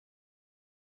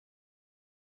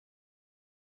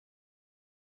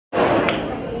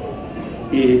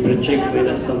ఈ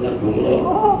ప్రత్యేకమైన సందర్భంలో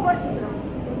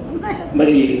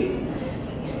మరి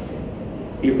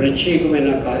ఈ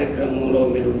ప్రత్యేకమైన కార్యక్రమంలో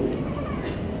మీరు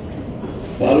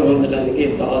పాల్గొనడానికి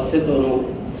ఆశతోనూ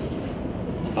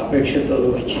అపేక్షతోనూ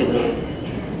వచ్చిన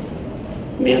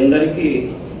మీ అందరికీ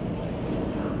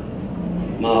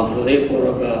మా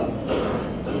హృదయపూర్వక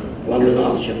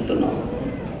వందనాలు చెప్తున్నాం.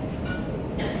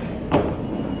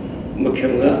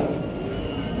 ముఖ్యంగా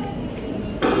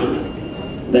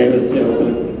దైవ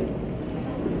సేవకులకు,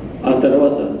 ఆ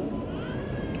తర్వాత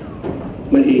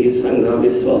మరి సంఘ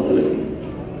విశ్వాసులకి,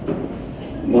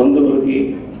 బంధువులకి,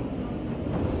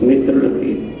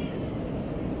 మిత్రులకి,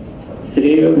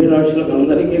 శ్రేయోభిలాషులకు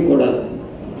అందరికీ కూడా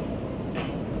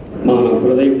మా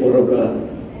హృదయపూర్వక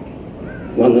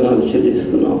వందనాలు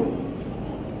చెల్లిస్తున్నాం.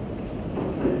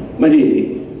 మరి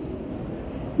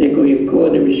నీకు ఎక్కువ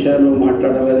నిమిషాలు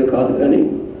మాట్లాడాలని కాదు, కానీ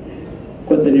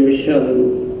కొద్ది నిమిషాలు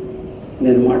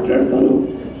నేను మాట్లాడతాను.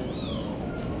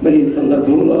 మరి ఈ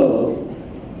సందర్భంలో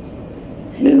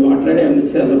నేను మాట్లాడే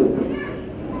అంశాలు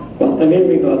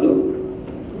కొత్తవేమీ కాదు,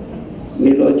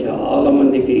 మీలో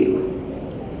చాలామందికి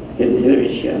తెలిసిన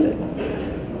విషయాలే.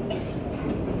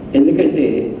 ఎందుకంటే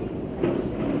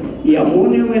ఈ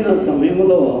అమూల్యమైన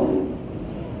సమయంలో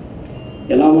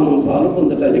ఎలా మనం పాలు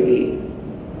పొందటానికి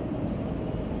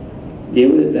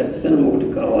దేవుని దర్శనం ఒకటి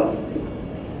కావాలి.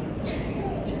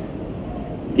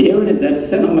 దేవుని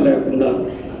దర్శనం లేకుండా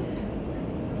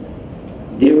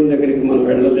దేవుని దగ్గరికి మనం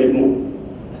వెళ్ళలేము.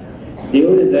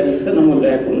 దేవుని దర్శనము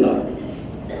లేకుండా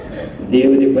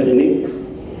దేవుని పనిని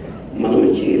మనం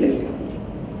చేయలేము.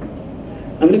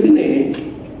 అందుకనే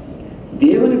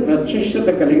దేవుని ప్రత్యక్షత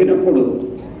కలిగినప్పుడు,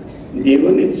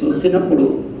 దేవుని చూసినప్పుడు,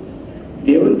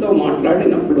 దేవునితో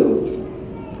మాట్లాడినప్పుడు,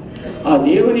 ఆ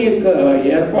దేవుని యొక్క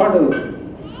ఏర్పాటు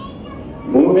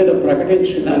భూమి మీద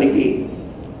ప్రకటించడానికి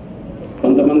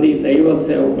కొంతమంది దైవ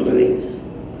సేవకులని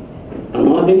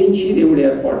అనాది నుంచి దేవుడు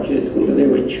ఏర్పాటు చేసుకుంటూనే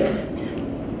వచ్చాడు.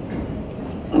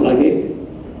 అలాగే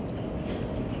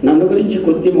నన్ను గురించి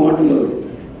కొద్ది మాటలు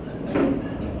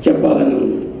చెప్పాలని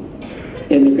ఉంది.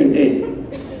 ఎందుకంటే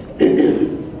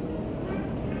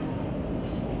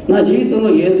నా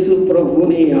జీవితంలో యేసు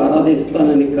ప్రభువుని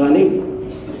ఆరాధిస్తానని, కానీ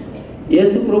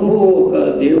యేసు ప్రభువు ఒక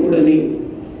దేవుడని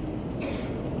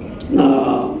నా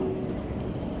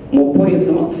 30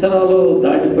 సంవత్సరాలు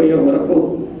దాటిపోయే వరకు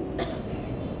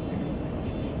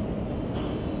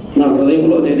నా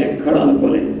హృదయంలో నేను ఎక్కడ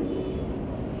అనుకోలేదు.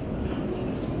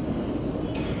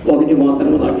 ఒకటి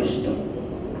మాత్రం నాకు ఇష్టం.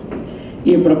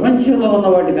 ఈ ప్రపంచంలో ఉన్న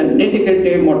వాటికి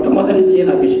అన్నిటికంటే మొట్టమొదటి నుంచి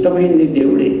నాకు ఇష్టమైంది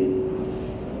దేవుడే.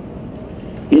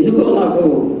 ఎందుకో నాకు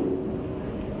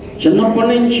చిన్నప్పటి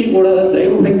నుంచి కూడా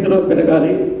దైవభక్తిలో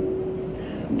పెరగాలి,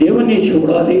 దేవుణ్ణి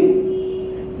చూడాలి,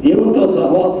 దేవునితో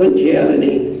సహవాసం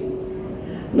చేయాలని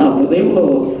నా హృదయంలో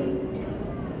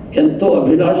ఎంతో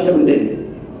అభిలాష ఉండేది.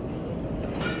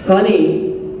 కానీ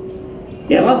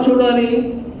ఎలా చూడాలి,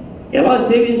 ఎలా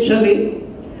సేవించాలి,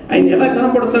 ఆయన ఎలా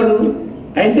కనపడతాడు,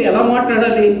 ఆయనతో ఎలా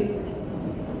మాట్లాడాలి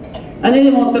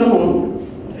అనేది మాత్రం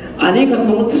అనేక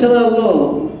సంవత్సరాల్లో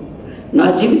నా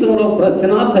జీవితంలో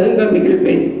ప్రశ్నార్థకంగా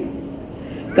మిగిలిపోయింది.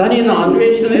 కానీ నా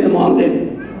అన్వేషణ నేను మానలేదు.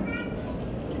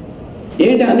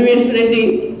 ఏంటి అన్వేషణ? ఏంటి?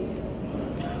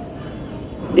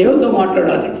 దేవునితో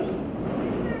మాట్లాడాలి.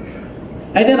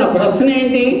 అయితే నా ప్రశ్న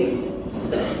ఏంటి?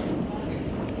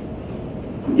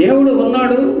 దేవుడు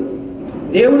ఉన్నాడు,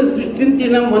 దేవుడు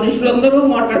సృష్టించిన మనుషులందరూ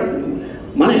మాట్లాడుతున్నారు,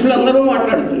 మనుషులందరూ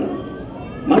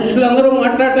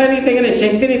మాట్లాడటానికి తగిన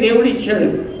శక్తిని దేవుడు ఇచ్చాడు.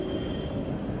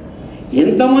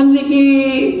 ఎంతమందికి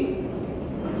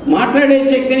మాట్లాడే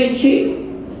శక్తిని ఇచ్చి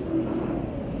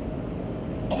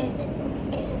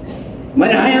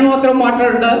మరి ఆయన మాత్రం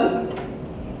మాట్లాడా?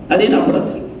 అది నా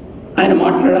ప్రశ్న. ఆయన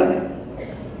మాట్లాడాలి,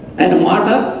 ఆయన మాట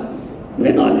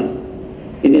వినాలి.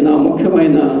 ఇది నా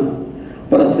ముఖ్యమైన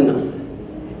ప్రశ్న.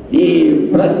 ఈ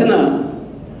ప్రశ్న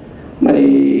మరి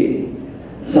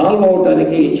సాల్వ్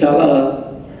అవటానికి చాలా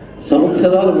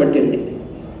సంవత్సరాలు పట్టింది.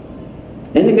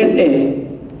 ఎందుకంటే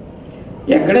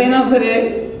ఎక్కడైనా సరే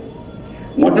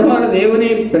మొట్టమొదటి దేవుని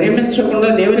ప్రేమించకుండా,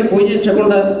 దేవుని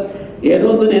పూజించకుండా ఏ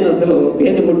రోజు నేను అసలు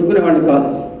ఏది ముట్టుకునేవాడిని కాదు.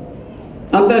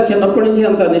 అంతా చిన్నప్పటి నుంచి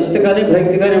అంత నిష్ఠగానే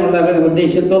భక్తిగానే ఉండాలనే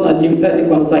ఉద్దేశంతో నా జీవితాన్ని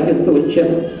కొనసాగిస్తూ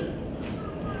వచ్చాను.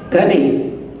 కానీ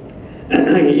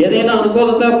ఏదైనా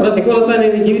అనుకూలత, ప్రతికూలత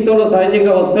అనేది జీవితంలో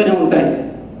సహజంగా వస్తూనే ఉంటాయి.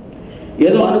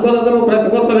 ఏదో అనుకూలతలు,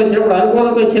 ప్రతికూలతలు వచ్చినప్పుడు,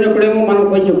 అనుకూలత వచ్చినప్పుడేమో మనం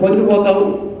కొంచెం పొంగిపోతాము,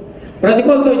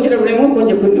 ప్రతికూలత వచ్చినప్పుడేమో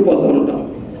కొంచెం కుంగిపోతూ ఉంటాం.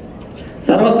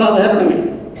 సర్వసాధారణమే.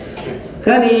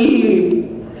 కానీ ఈ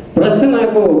ప్రశ్న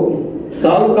నాకు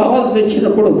సాల్వ్ కావాల్సి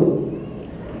వచ్చినప్పుడు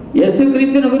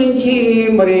యేసుక్రీస్తుని గురించి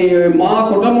మరి మా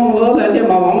కుటుంబంలో లేదా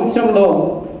మా వంశంలో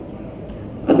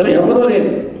అసలు ఎవరూ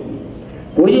లేరు.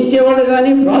 పూజించేవాడు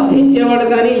కానీ, ప్రార్థించేవాడు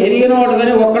కానీ, ఎరిగినవాడు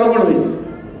కానీ ఒక్కడు కూడా లేదు.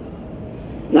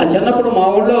 నా చిన్నప్పుడు మా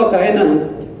ఊళ్ళో ఒక ఆయన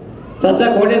సజ్జా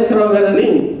కోటేశ్వరరావు గారని,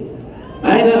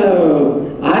 ఆయన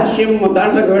ఆర్షియం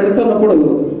దాంట్లోకి వెళుతున్నప్పుడు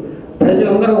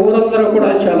ప్రజలందరూ, ఊరందరూ కూడా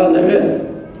చాలా నవ్వారు.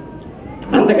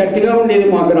 అంత గట్టిగా ఉండేది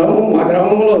మా గ్రామం. మా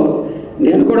గ్రామంలో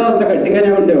నేను కూడా అంత గట్టిగానే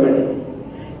ఉండేవాడిని.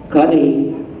 కానీ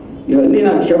ఇవన్నీ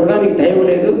నాకు చెప్పడానికి టైం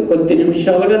లేదు, కొద్ది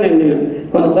నిమిషాలుగా నేను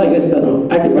కొనసాగిస్తాను.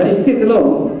 అటు పరిస్థితిలో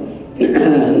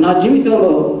నా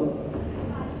జీవితంలో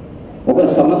ఒక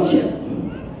సమస్య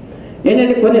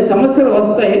ఏంటంటే, కొన్ని సమస్యలు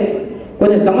వస్తాయి.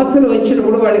 కొన్ని సమస్యలు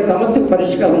వచ్చినప్పుడు వాడికి సమస్యకు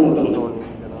పరిష్కారం ఉంటుంది.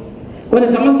 కొన్ని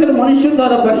సమస్యలు మనుషుల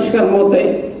ద్వారా పరిష్కారం అవుతాయి.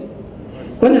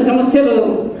 కొన్ని సమస్యలు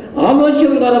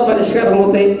ఆలోచన ద్వారా పరిష్కారం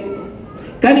అవుతాయి.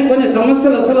 కానీ కొన్ని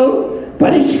సమస్యలు అసలు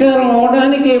పరిష్కారం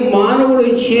అవడానికి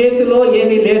మానవుడి చేతిలో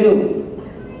ఏది లేదు.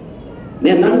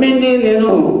 నేను నమ్మింది, నేను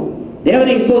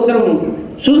దేవునికి స్తోత్రం,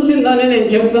 చూసిందని నేను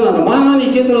చెబుతున్నాను. మానవుని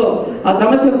చేతిలో ఆ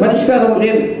సమస్యకు పరిష్కారం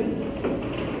లేదు.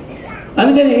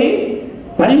 అందుకని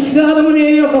పరిష్కారం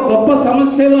లేని ఒక గొప్ప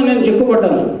సమస్యలో నేను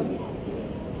చిక్కుపడ్డాను.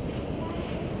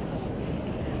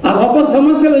 ఆ గొప్ప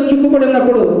సమస్యలో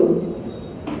చిక్కుపడినప్పుడు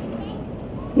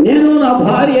నేను, నా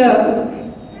భార్య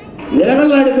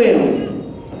నిలగల్లాడిపోయాను.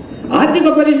 ఆర్థిక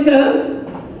పరిస్థితి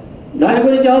దాని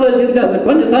గురించి ఆలోచించాలి.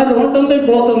 కొన్నిసార్లు ఉంటుంది,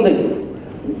 పోతుంది,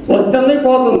 వస్తుంది,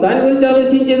 పోతుంది. దాని గురించి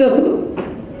ఆలోచించేది అసలు.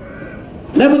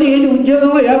 లేకపోతే ఏంటి,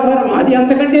 ఉద్యోగం, వ్యాపారం, అది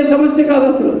అంతకంటే సమస్య కాదు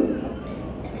అసలు.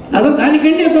 అసలు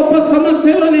దానికంటే గొప్ప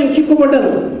సమస్యలో నేను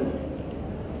చిక్కుపడ్డాను.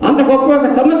 అంత గొప్ప ఒక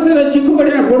సమస్యలో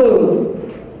చిక్కుపడినప్పుడు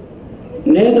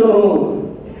నేను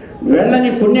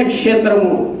వెళ్ళని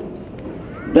పుణ్యక్షేత్రము,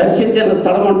 దర్శించిన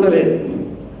స్థలం అంటూ లేదు.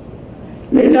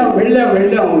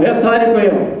 వెళ్ళాం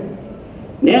వేసారిపోయాం.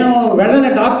 నేను వెళ్ళని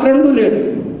డాక్టర్ అంటూ లేడు.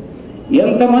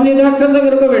 ఎంతమంది డాక్టర్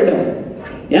దగ్గరకు వెళ్ళాం,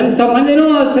 ఎంతమందినో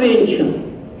ఆశ్రయించాం.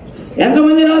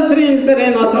 ఎంతమందిని ఆశ్రయిస్తే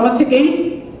నా సమస్యకి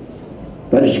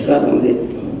పరిష్కారం లేదు.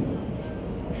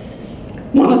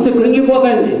 మనస్సు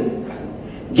కృంగిపోతుంది,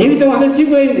 జీవితం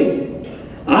అలసిపోయింది,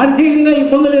 ఆర్థికంగా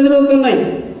ఇబ్బందులు ఎదురవుతున్నాయి.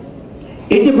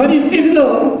 ఇటు పరిస్థితిలో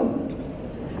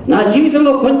నా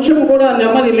జీవితంలో కొంచెం కూడా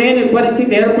నెమ్మది లేని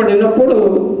పరిస్థితి ఏర్పడినప్పుడు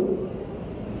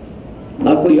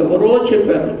నాకు ఎవరో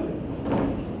చెప్పారు.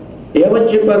 ఏమని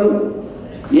చెప్పారు?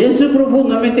 యేసు ప్రభు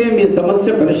నమ్మితే మీ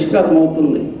సమస్య పరిష్కారం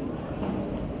అవుతుంది.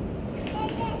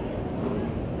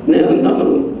 నేను అన్నాను,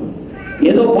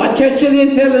 ఏదో పాశ్చాత్య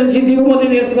దేశాల నుంచి దిగుమతి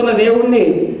చేసుకున్న దేవుణ్ణి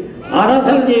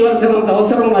ఆరాధన చేయవలసినంత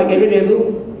అవసరం నాకేమీ లేదు.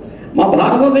 మా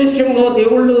భారతదేశంలో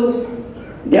దేవుళ్ళు,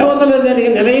 దేవతలు జరిగే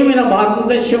నిలయమైన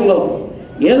భారతదేశంలో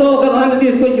ఏదో ఒక దాన్ని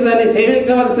తీసుకొచ్చి దాన్ని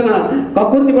సేవించవలసిన,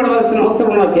 కక్కుర్తి పడవలసిన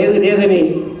అవసరం నాకేది లేదని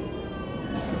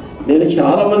నేను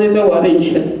చాలామందితో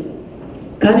వాదించాను.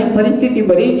 కానీ పరిస్థితి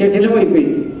మరీ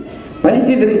జటిలమైపోయింది.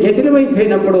 పరిస్థితి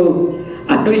జటిలమైపోయినప్పుడు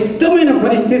ఆ క్లిష్టమైన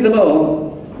పరిస్థితిలో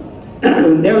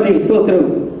దేవునికి స్తోత్రం,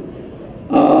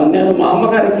 నేను మా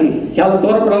అమ్మగారికి, చాలా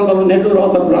దూర ప్రాంతంలో, నెల్లూరు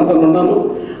అవతల ప్రాంతంలో ఉన్నాను.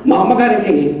 మా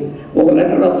అమ్మగారికి ఒక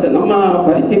లెటర్ రాస్తాను. అమ్మ,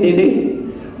 పరిస్థితి ఇది,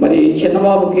 మరి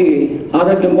చిన్నబాబుకి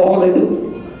ఆరోగ్యం బాగోలేదు,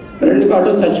 2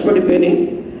 కాళ్ళు చచ్చిపడిపోయినాయి.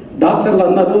 డాక్టర్లు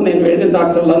అన్నారు, నేను వెళ్ళిన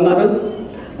డాక్టర్లు అన్నారు,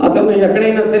 అతను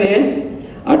ఎక్కడైనా సరే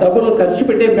ఆ డబ్బులు ఖర్చు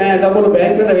పెట్టే డబ్బులు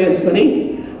బ్యాంకులో వేసుకొని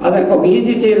అతనికి ఒక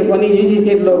ఈజీ చైర్ కొని ఈజీ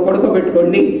చైర్లో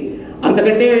పడుకోబెట్టుకోండి,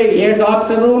 అంతకంటే ఏ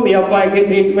డాక్టరు మీ అబ్బాయికి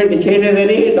ట్రీట్మెంట్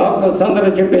చేయలేదని డాక్టర్స్ అందరూ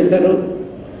చెప్పేశారు.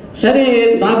 సరే,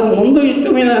 నాకు ముందు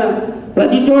ఇష్టమైన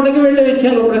ప్రతి చోటకి వెళ్ళి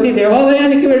వచ్చాను, ప్రతి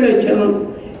దేవాలయానికి వెళ్ళి వచ్చాను.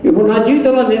 ఇప్పుడు నా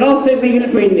జీవితంలో నిరాశ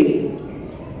మిగిలిపోయింది.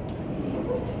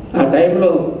 ఆ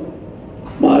టైంలో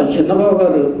మా చిన్నబాబు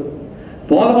గారు,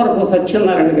 పోలవరపు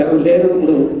సత్యనారాయణ గారు లేరు,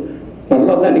 ఇప్పుడు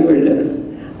పరలోకానికి వెళ్ళారు.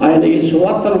 ఆయన ఈ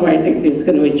సువార్తను మా ఇంటికి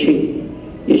తీసుకుని వచ్చి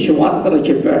ఈ సువార్తను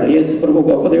చెప్పాడు. యేసు ప్రభు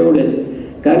గొప్ప దేవుడే,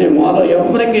 కానీ మాలో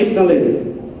ఎవరికి ఇష్టం లేదు.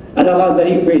 అది అలా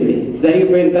జరిగిపోయింది.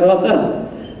 జరిగిపోయిన తర్వాత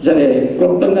సరే,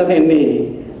 క్లుప్తంగా దీన్ని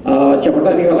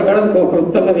చెప్పడానికి వెళ్ళగలదు,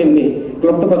 క్లుప్తంగా దీన్ని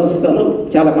క్లుప్తపరుస్తాను.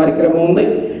 చాలా కార్యక్రమం ఉంది.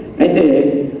 అయితే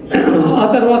ఆ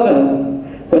తర్వాత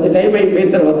కొద్ది టైం అయిపోయిన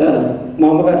తర్వాత మా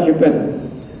అమ్మగారు చెప్పారు,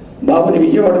 బాబుని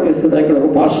విజయవాడ తీసుకురా, ఇక్కడ ఒక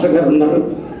పాస్టర్ గారు ఉన్నారు,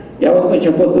 ఎవరితో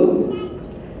చెప్పొద్దు,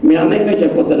 మీ అన్నయ్యతో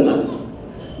చెప్పొద్దు అన్నారు.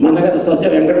 మా అన్నగారు సజ్జ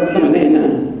వెంకటరత్నం అని ఆయన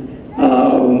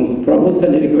ప్రభు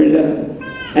సన్నిధికి వెళ్ళారు.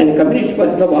 ఆయన కమ్యూనిస్ట్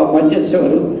పార్టీలో బాగా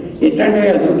పనిచేసేవారు. ఇట్లాంటివి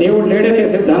అసలు దేవుడు లేడనే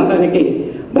సిద్ధాంతానికి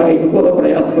బాగా ఎక్కువగా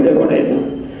ప్రయాసపడేవాడు ఆయన.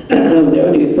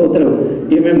 దేవునికి స్తోత్రం.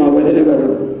 ఈమె మా వదిన గారు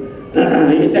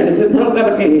ఇట్లాంటి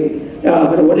సిద్ధాంతాలకి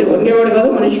అసలు వంగేవాడు కాదు,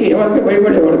 మనిషికి ఎవరికి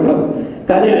భయపడేవాడు కాదు.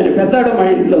 కానీ ఆయన పెద్దాడు మా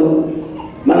ఇంట్లో.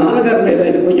 మా నాన్నగారు మీద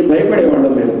ఆయన కొంచెం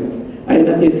భయపడేవాళ్ళం మేము.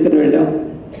 ఆయన తీసుకుని వెళ్ళాం.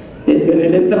 తీసుకుని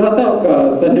వెళ్ళిన తర్వాత ఒక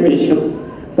సన్నివేశం,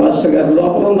 పాస్టర్ గారు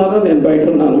లోపల ఉన్నారు, నేను బయట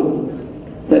ఉన్నాను.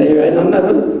 సరే, ఆయన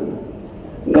అన్నారు,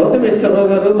 గౌతమేశ్వరరావు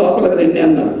గారు లోపలికి రండి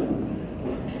అన్నారు.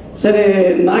 సరే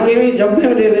నాకేమీ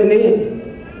జబ్బేమీ లేదండి,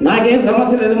 నాకేం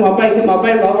సమస్య లేదు, మా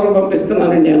అబ్బాయిని లోపలికి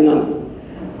పంపిస్తున్నానండి అన్నాను.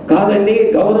 కాదండి,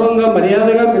 గౌరవంగా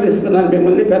మర్యాదగా పిలుస్తున్నాను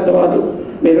మిమ్మల్ని, పెద్దవారు,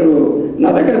 మీరు నా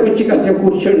దగ్గరకు వచ్చి కాసేపు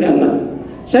కూర్చోండి అన్నాను.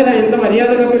 సరే ఇంత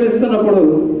మర్యాదగా పిలుస్తున్నప్పుడు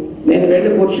నేను వెళ్ళి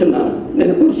కూర్చున్నాను.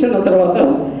 నేను కూర్చున్న తర్వాత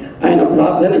ఆయన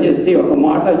ప్రార్థన చేసి ఒక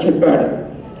మాట చెప్పాడు.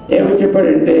 ఏమని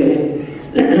చెప్పాడంటే,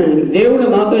 దేవుడు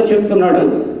నాతో చెప్తున్నాడు,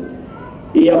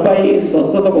 ఈ అబ్బాయి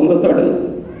స్వస్థత పొందుతాడు,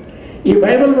 ఈ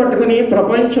బైబిల్ పట్టుకుని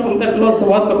ప్రపంచం అంతట్లో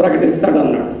సువార్త ప్రకటిస్తాడు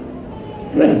అన్నాడు.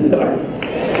 Praise lord.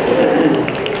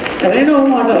 రెండవ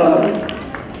మాట,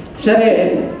 సరే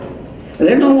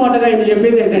రెండవ మాటగా ఆయన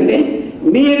చెప్పింది ఏంటంటే,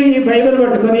 మీరు ఈ బైబిల్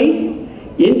పట్టుకొని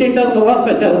ఇంటింటా సువార్త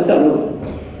చేస్తారు.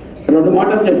 రెండు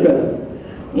మాటలు చెప్పారు.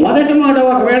 మొదటి మాట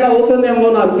ఒకవేళ అవుతుందేమో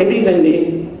నాకు తెలియదండి,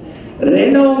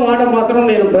 రెండవ మాట మాత్రం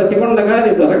నేను బ్రతికుండగా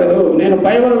అది జరగదు, నేను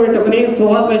బైబిల్ పెట్టుకుని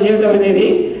సువార్త చేయడం అనేది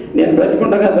నేను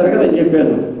బ్రతికుండగా జరగదని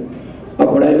చెప్పాను.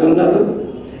 అప్పుడు ఆయన అన్నారు,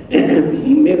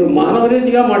 మీరు మానవ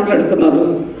రీతిగా మాట్లాడుతున్నారు,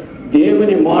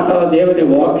 దేవుని మాట దేవుని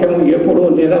వాక్యము ఎప్పుడు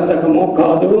నిరర్ధకమో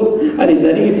కాదు, అది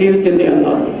జరిగి తీరుతుంది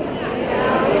అన్నారు.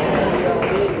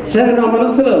 సరే నా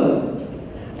మనసులో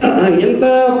ఎంత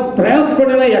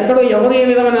ప్రయాసపడినా ఎక్కడో ఎవరు ఏ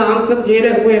విధమైన ఆన్సర్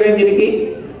చేయలేకపోయారే దీనికి,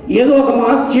 ఏదో ఒక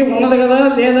మహత్యం ఉన్నది కదా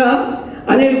లేదా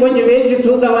అనేది కొంచెం వేసి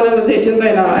చూద్దామనే ఉద్దేశంతో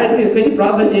ఆయన తీసుకొచ్చి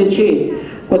ప్రార్థన చేసి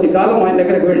కొద్ది కాలం ఆయన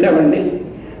దగ్గరికి వెళ్ళామండి.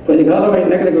 కొద్ది కాలం ఆయన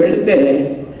దగ్గరికి వెళితే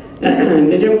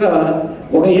నిజంగా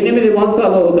ఒక 8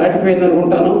 మాసాలు దాటిపోయింది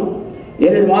అనుకుంటాను.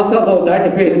 8 మాసాలు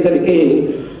దాటిపోయేసరికి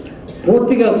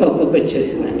పూర్తిగా స్వస్థత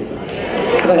వచ్చేసిందండి.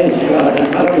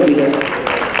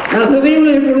 నా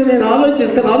హృదయంలో ఇప్పుడు నేను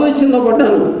ఆలోచనలో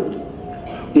పడ్డాను,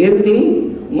 ఏమిటి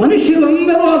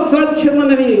మనుషులందరూ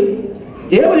అసాధ్యమన్నది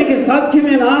దేవునికి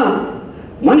సాధ్యమేనా?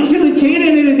 మనుషులు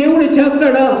చేయలేనిది దేవుడు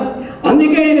చేస్తాడా?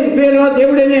 అందుకే ఆయనకు పేరా,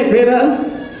 దేవుడనే పేరా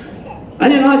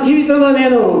అని నా జీవితంలో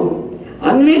నేను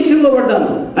అన్వేషణలో పడ్డాను.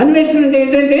 అన్వేషణ అంటే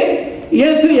ఏంటంటే,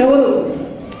 యేసు ఎవరు,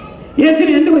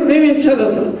 యేసుని ఎందుకు సేవించాలి,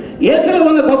 అసలు యేసులో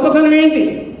ఉన్న గొప్పతనం ఏంటి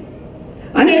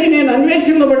అనేది నేను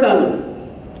అన్వేషణలో పడ్డాను.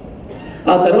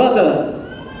 ఆ తర్వాత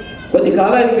కొద్ది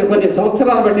కాలానికి కొన్ని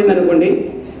సంవత్సరాలు పట్టింది అనుకోండి,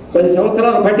 కొన్ని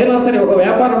సంవత్సరాలు పట్టినా సరే ఒక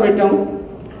వ్యాపారం పెట్టాం.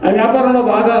 ఆ వ్యాపారంలో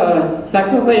బాగా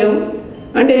సక్సెస్ అయ్యాం.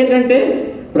 అంటే ఏంటంటే,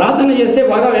 ప్రార్థన చేస్తే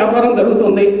బాగా వ్యాపారం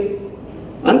జరుగుతుంది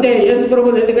అంతే. యేసు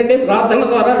ప్రభువుని ఎందుకంటే ప్రార్థన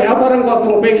ద్వారా వ్యాపారం కోసం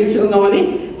ఉపయోగించుకుందామని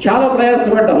చాలా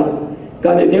ప్రయాసపడ్డాం.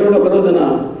 కానీ దేవుడు ఒక రోజున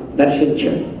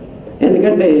దర్శించాడు.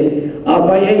 ఎందుకంటే ఆ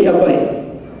అబ్బాయి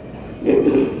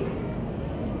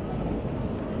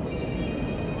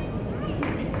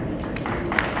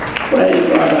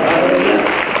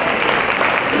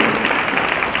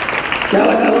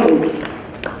చాలా కాలం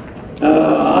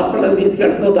హాస్పిటల్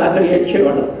తీసుకెళ్తూ దాంట్లో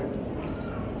ఏడ్చేవాడు.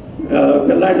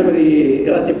 పిల్లాడిని మరి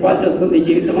ఇలా తిప్పాల్సి వస్తుంది,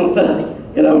 జీవితం అంతా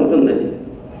ఇలా ఉంటుందని.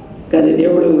 కానీ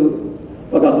దేవుడు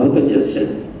ఒక అద్భుతం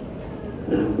చేశాడు.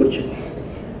 కూర్చో.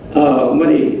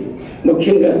 మరి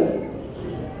ముఖ్యంగా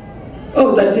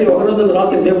ఒక రోజు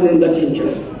రాత్రి దేవుడిని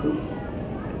దర్శించాడు.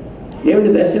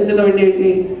 దేవుడిని దర్శించడం అంటే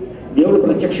ఏంటి? దేవుడు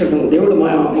ప్రత్యక్షం, దేవుడు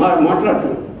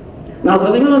మాట్లాడటం. నా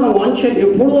హృదయంలో నా వాంఛ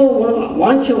ఎప్పుడో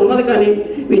వాంఛ ఉన్నది, కానీ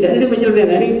వీటన్నిటి మధ్యలో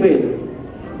నేను అరిగిపోయాను.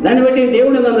 దాన్ని బట్టి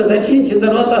దేవుడు నన్ను దర్శించిన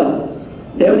తర్వాత,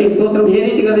 దేవుని స్తోత్రం, ఏ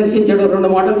రీతిగా దర్శించాడో 2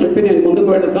 మాటలు చెప్పి నేను ముందుకు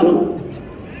వెళ్తాను.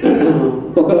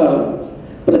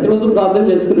 ప్రతిరోజు ప్రార్థన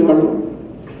చేసుకునేవాడు.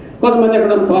 కొంతమంది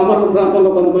అక్కడ పామర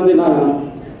ప్రాంతంలో కొంతమంది నా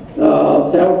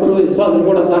సేవకులు, విశ్వాసులు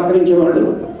కూడా సహకరించేవాళ్ళు.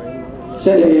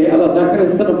 సరే అలా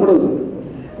సహకరిస్తున్నప్పుడు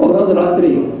ఒకరోజు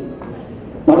రాత్రి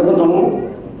పడుకున్నాము.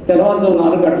 తెల్లవారుజాము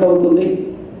 4 గంటలు అవుతుంది.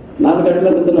 4 గంటలు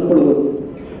అవుతున్నప్పుడు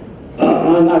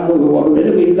నాకు ఒక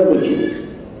వెలుగు ఇంట్లోకి వచ్చింది.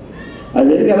 ఆ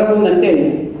వెలుగు ఎలా ఉందంటే,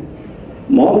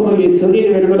 మామూలు ఈ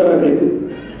సూర్యుని వెలుగులాగా లేదు,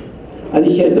 అది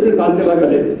చంద్రుడి కాంతిలాగా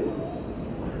లేదు,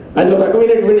 అది ఒక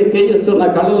రకమైనటువంటి తేజస్సు నా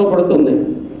కళ్ళలో పడుతుంది.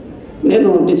 నేను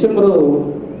డిసెంబరు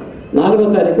 4వ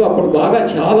తారీఖు, అప్పుడు బాగా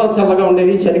చాలా చల్లగా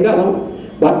ఉండేది, చలికాలం.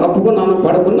 బాగా కప్పుకున్నాను,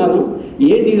 పడుకున్నాను.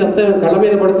 ఏంటి ఇదంతా కళ్ళ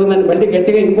మీద పడుతుందని మళ్ళీ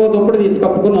గట్టిగా ఇంకో దుప్పటి తీసి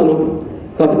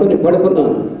కప్పుకుని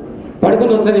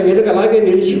పడుకున్నా సరే వెలుగు అలాగే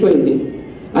నిలిచిపోయింది.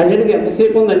 ఆ వెలుగు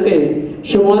ఎంతసేపు ఉందంటే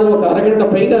సుమారు ఒక అరగంట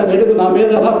పైగా వెలుగు నా మీద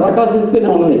అలా ప్రకాశిస్తూనే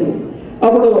ఉన్నది.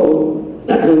 అప్పుడు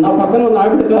నా పక్కన ఉన్న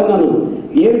ఆవిడతో అన్నాను,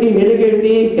 ఏమిటి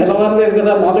వెలుగేంటి, తెల్లవారలేదు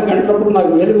కదా 4 గంటలప్పుడు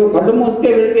నాకు వెలుగు, కళ్ళు మూస్తే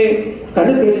వెలుగే,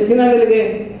 కళ్ళు తెలిసినా వెలుగే,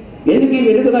 ఎందుకు ఈ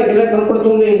వెలుగు నాకు ఇలా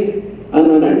కనపడుతుంది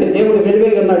అన్నాను. అంటే దేవుడు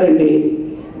వెలుగై ఉన్నాడండి.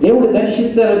 దేవుడు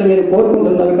దర్శించాలని మీరు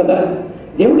కోరుకుంటున్నారు కదా,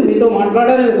 దేవుడు మీతో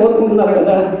మాట్లాడాలని కోరుకుంటున్నారు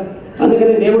కదా,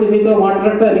 అందుకని దేవుడు మీతో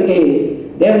మాట్లాడటానికి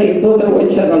దేవుని స్తోత్రం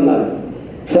వచ్చారన్నారు.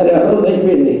 సరే ఆ రోజు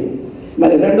అయిపోయింది.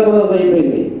 మరి 2వ రోజు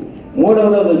అయిపోయింది, 3వ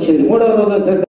రోజు వచ్చింది. 3వ రోజు వచ్చేసి